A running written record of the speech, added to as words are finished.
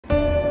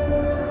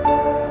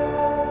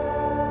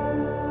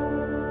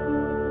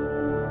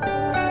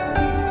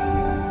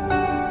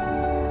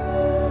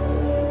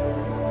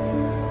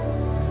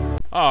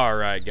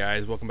Alright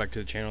guys, welcome back to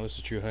the channel. This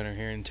is TruHunter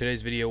here. In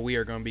today's video we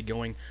are going to be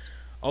going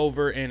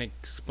over and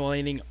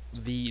explaining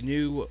the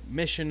new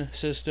mission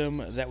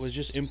system that was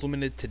just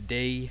implemented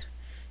today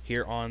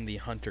here on the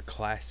Hunter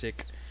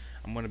Classic.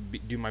 I'm going to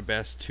do my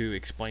best to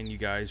explain you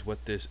guys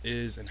what this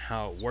is and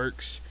how it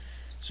works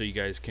so you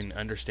guys can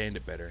understand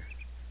it better.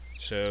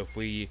 So if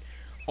we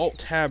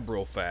Alt-Tab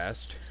real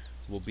fast,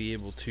 we'll be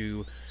able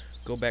to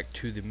go back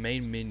to the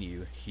main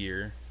menu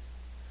here,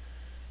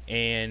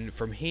 and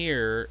from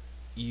here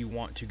you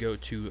want to go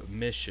to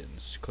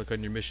missions. Click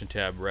on your mission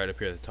tab right up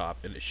here at the top,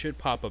 and it should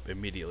pop up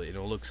immediately.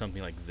 It'll look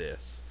something like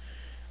this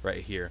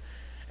right here.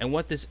 And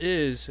what this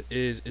is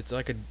it's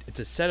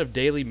a set of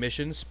daily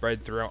missions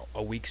spread throughout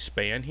a week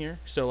span here.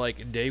 So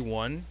like day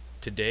one,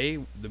 today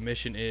the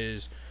mission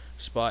is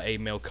spot a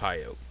male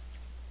coyote,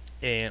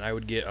 and I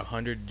would get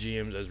 100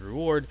 GMs as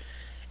reward.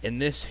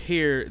 And this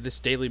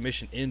daily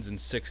mission ends in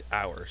 6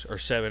 hours or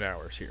 7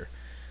 hours here.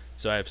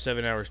 So I have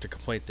 7 hours to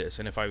complete this,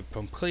 and if I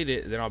complete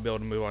it, then I'll be able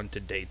to move on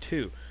to day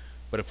 2.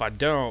 But if I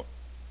don't,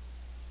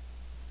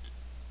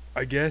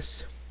 I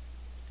guess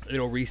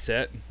it'll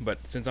reset.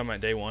 But since I'm at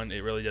day 1,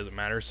 it really doesn't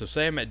matter. So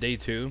say I'm at day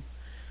 2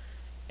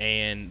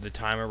 and the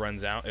timer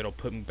runs out, it'll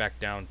put me back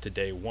down to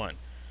day 1.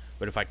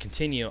 But if I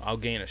continue, I'll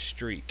gain a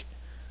streak.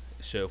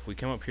 So if we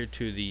come up here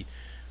to the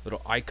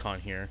little icon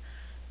here,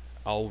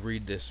 I'll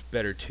read this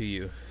better to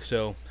you.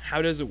 So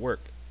how does it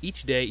work?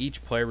 Each day,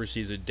 each player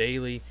receives a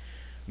daily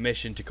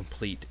mission to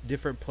complete.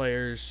 Different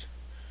players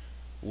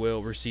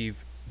will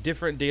receive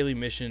different daily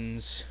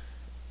missions.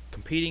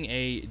 Completing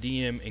a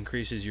DM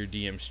increases your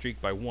DM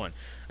streak by 1.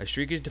 A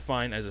streak is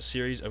defined as a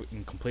series of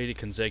completed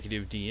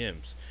consecutive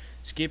DMs.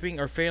 Skipping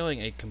or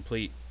failing a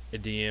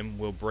DM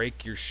will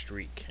break your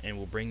streak and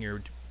will bring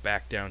you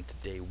back down to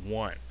day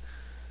 1.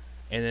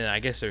 And then I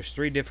guess there's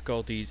 3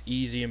 difficulties: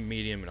 easy,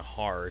 medium, and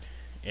hard.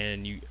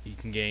 And you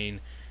can gain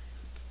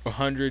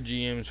 100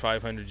 GMs,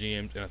 500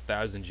 GMs, and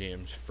 1,000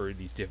 GMs for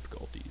these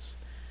difficulties.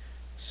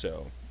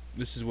 So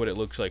this is what it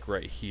looks like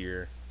right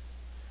here.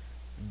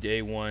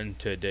 Day 1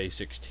 to day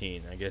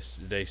 16. I guess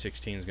day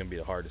 16 is going to be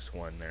the hardest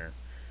one there.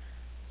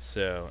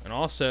 So, and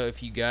also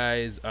if you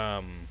guys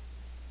like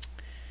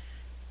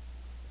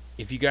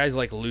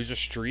lose a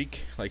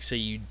streak, like say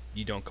you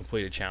don't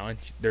complete a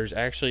challenge, there's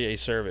actually a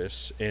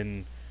service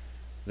in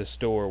the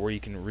store where you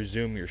can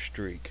resume your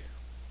streak.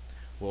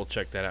 We'll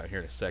check that out here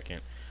in a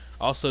second.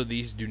 Also,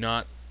 these do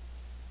not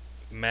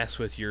mess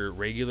with your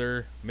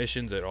regular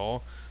missions at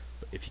all.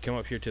 If you come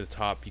up here to the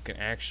top, you can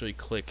actually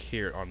click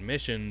here on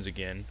missions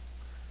again,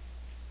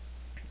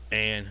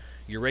 and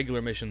your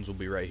regular missions will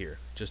be right here,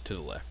 just to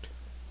the left.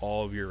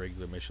 All of your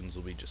regular missions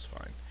will be just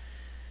fine.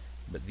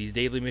 But these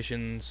daily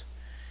missions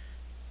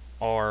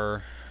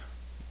are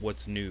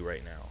what's new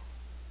right now.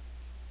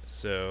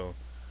 So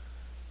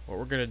what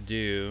we're gonna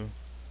do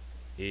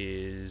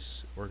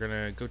is we're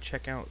gonna go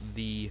check out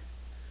the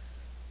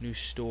new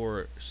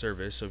store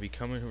service. So if you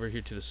come over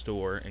here to the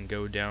store and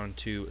go down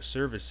to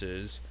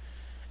services,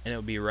 and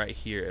it'll be right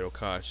here. It'll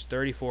cost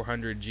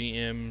 3,400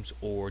 GMs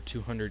or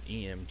 200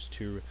 EMs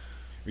to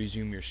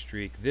resume your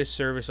streak. This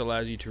service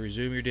allows you to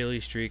resume your daily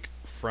streak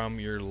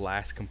from your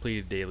last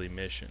completed daily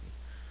mission.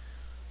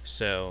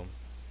 So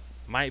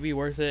might be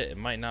worth it, it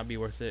might not be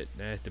worth it,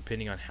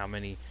 depending on how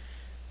many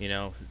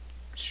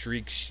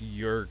streaks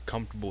you're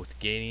comfortable with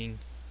gaining.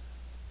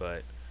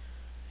 But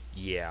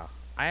yeah,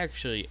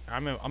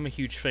 I'm a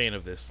huge fan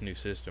of this new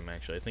system.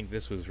 Actually, I think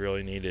this was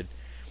really needed.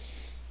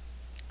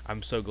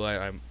 I'm so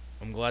glad.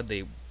 I'm glad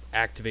they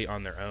activate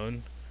on their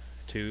own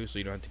too, so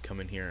you don't have to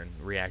come in here and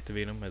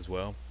reactivate them as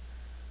well.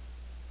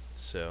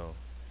 So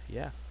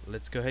yeah,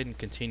 let's go ahead and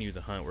continue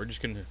the hunt.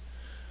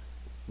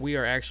 We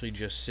are actually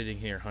just sitting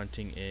here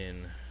hunting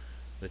in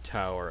the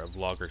tower of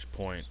Loggers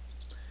Point.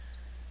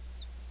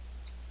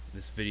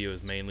 This video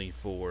is mainly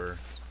for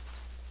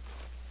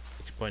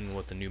explaining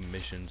what the new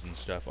missions and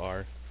stuff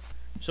are.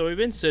 So we've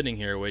been sitting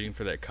here waiting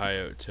for that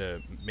coyote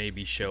to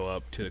maybe show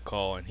up to the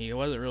call, and he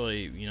wasn't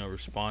really,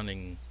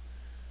 responding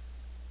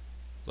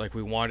like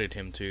we wanted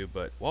him to.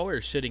 But while we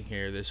were sitting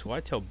here, this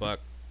whitetail buck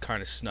kind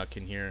of snuck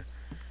in here,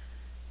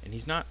 and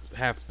he's not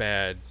half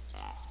bad.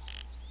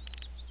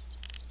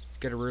 He's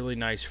got a really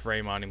nice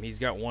frame on him. He's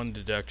got 1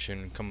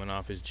 deduction coming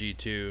off his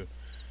G2.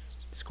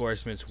 The score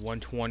estimate's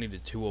 120 to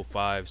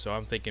 205, so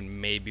I'm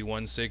thinking maybe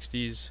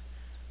 160s,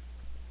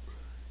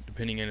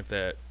 depending on if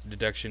that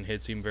deduction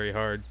hits him very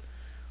hard.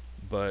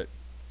 But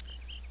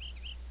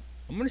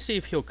I'm going to see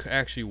if he'll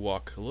actually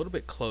walk a little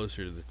bit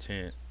closer to the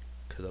tent,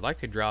 because I'd like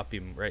to drop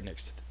him right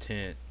next to the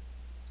tent.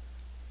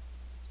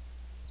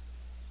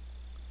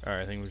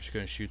 Alright, I think we're just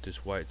going to shoot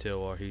this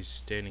whitetail while he's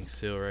standing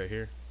still right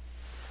here.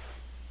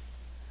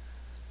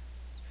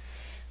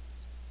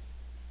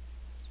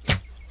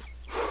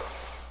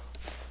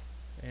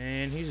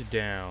 And he's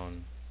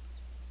down.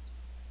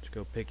 Let's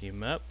go pick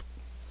him up.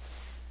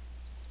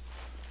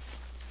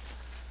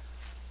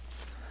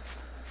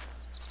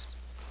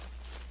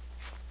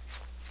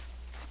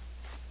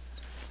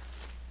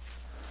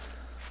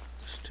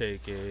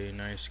 Take a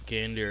nice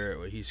gander at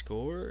what he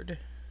scored.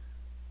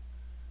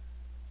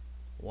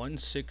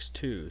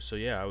 162. So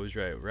yeah, I was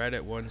right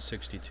at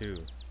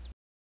 162.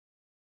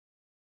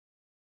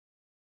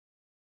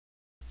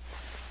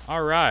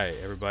 Alright,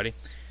 everybody.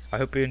 I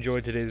hope you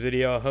enjoyed today's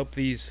video. I hope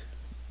these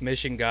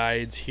mission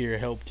guides here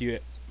helped you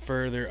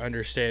further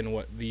understand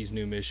what these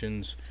new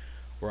missions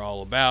were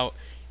all about.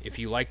 If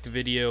you liked the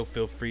video,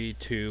 feel free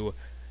to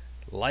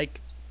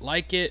like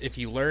it if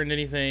you learned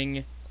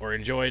anything or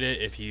enjoyed it.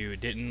 If you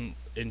didn't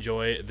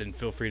enjoy it, then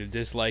feel free to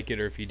dislike it,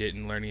 or if you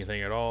didn't learn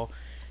anything at all,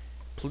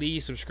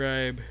 please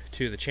subscribe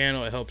to the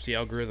channel. It helps the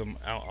algorithm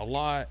out a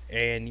lot.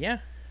 And yeah,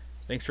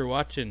 thanks for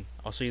watching.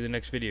 I'll see you in the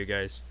next video,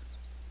 guys.